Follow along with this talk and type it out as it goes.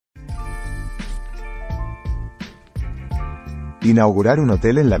Inaugurar un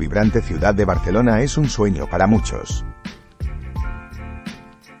hotel en la vibrante ciudad de Barcelona es un sueño para muchos.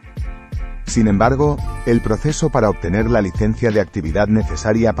 Sin embargo, el proceso para obtener la licencia de actividad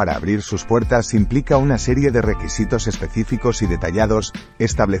necesaria para abrir sus puertas implica una serie de requisitos específicos y detallados,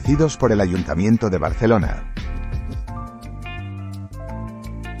 establecidos por el Ayuntamiento de Barcelona.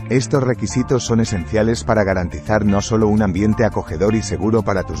 Estos requisitos son esenciales para garantizar no solo un ambiente acogedor y seguro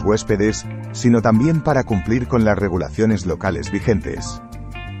para tus huéspedes, sino también para cumplir con las regulaciones locales vigentes.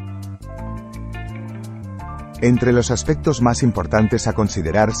 Entre los aspectos más importantes a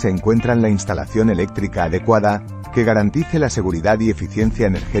considerar se encuentran la instalación eléctrica adecuada, que garantice la seguridad y eficiencia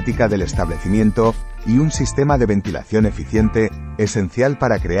energética del establecimiento, y un sistema de ventilación eficiente, esencial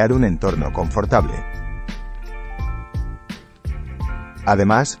para crear un entorno confortable.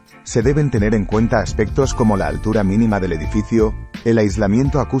 Además, se deben tener en cuenta aspectos como la altura mínima del edificio, el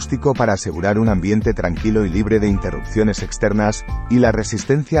aislamiento acústico para asegurar un ambiente tranquilo y libre de interrupciones externas, y la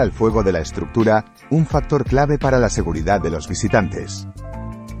resistencia al fuego de la estructura, un factor clave para la seguridad de los visitantes.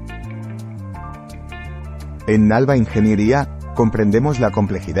 En Nalba Ingeniería, comprendemos la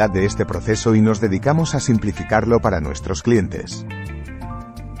complejidad de este proceso y nos dedicamos a simplificarlo para nuestros clientes.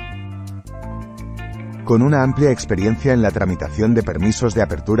 Con una amplia experiencia en la tramitación de permisos de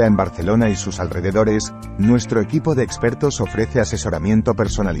apertura en Barcelona y sus alrededores, nuestro equipo de expertos ofrece asesoramiento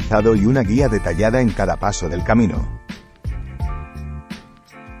personalizado y una guía detallada en cada paso del camino.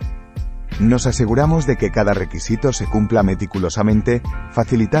 Nos aseguramos de que cada requisito se cumpla meticulosamente,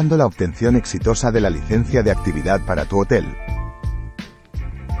 facilitando la obtención exitosa de la licencia de actividad para tu hotel.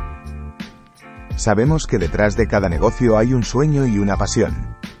 Sabemos que detrás de cada negocio hay un sueño y una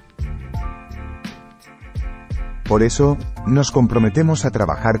pasión. Por eso, nos comprometemos a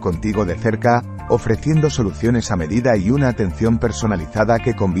trabajar contigo de cerca, ofreciendo soluciones a medida y una atención personalizada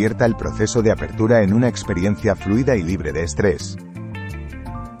que convierta el proceso de apertura en una experiencia fluida y libre de estrés.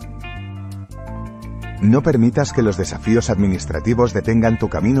 No permitas que los desafíos administrativos detengan tu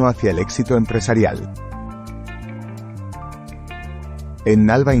camino hacia el éxito empresarial. En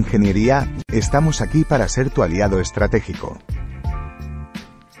Nalba Ingeniería, estamos aquí para ser tu aliado estratégico.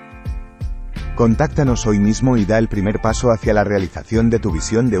 Contáctanos hoy mismo y da el primer paso hacia la realización de tu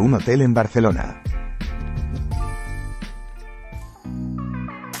visión de un hotel en Barcelona.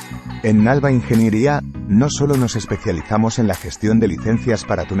 En Nalba Ingeniería, no solo nos especializamos en la gestión de licencias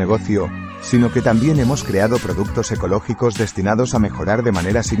para tu negocio, sino que también hemos creado productos ecológicos destinados a mejorar de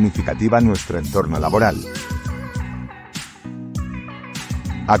manera significativa nuestro entorno laboral.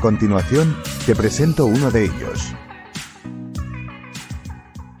 A continuación, te presento uno de ellos.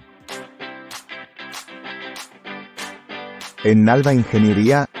 En Nalba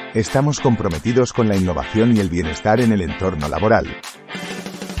Ingeniería, estamos comprometidos con la innovación y el bienestar en el entorno laboral.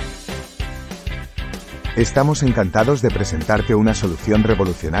 Estamos encantados de presentarte una solución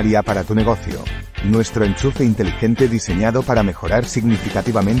revolucionaria para tu negocio, nuestro enchufe inteligente diseñado para mejorar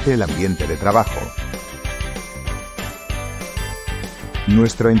significativamente el ambiente de trabajo.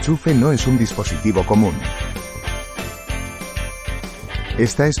 Nuestro enchufe no es un dispositivo común.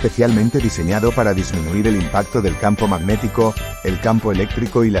 Está especialmente diseñado para disminuir el impacto del campo magnético, el campo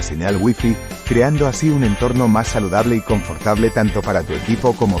eléctrico y la señal Wi-Fi, creando así un entorno más saludable y confortable tanto para tu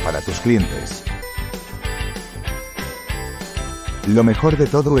equipo como para tus clientes. Lo mejor de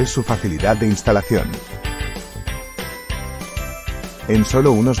todo es su facilidad de instalación. En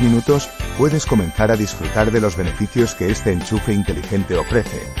solo unos minutos, puedes comenzar a disfrutar de los beneficios que este enchufe inteligente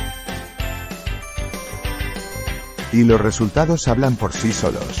ofrece. Y los resultados hablan por sí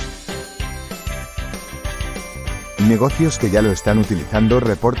solos. Negocios que ya lo están utilizando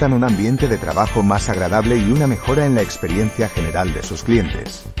reportan un ambiente de trabajo más agradable y una mejora en la experiencia general de sus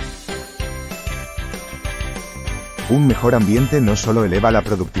clientes. Un mejor ambiente no solo eleva la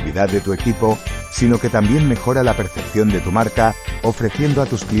productividad de tu equipo, sino que también mejora la percepción de tu marca, ofreciendo a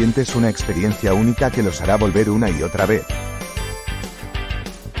tus clientes una experiencia única que los hará volver una y otra vez.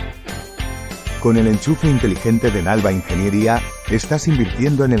 Con el enchufe inteligente de Nalba Ingeniería, estás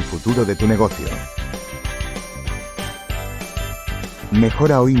invirtiendo en el futuro de tu negocio.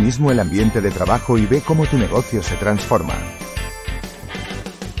 Mejora hoy mismo el ambiente de trabajo y ve cómo tu negocio se transforma.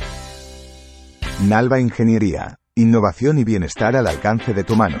 Nalba Ingeniería, innovación y bienestar al alcance de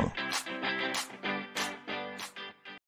tu mano.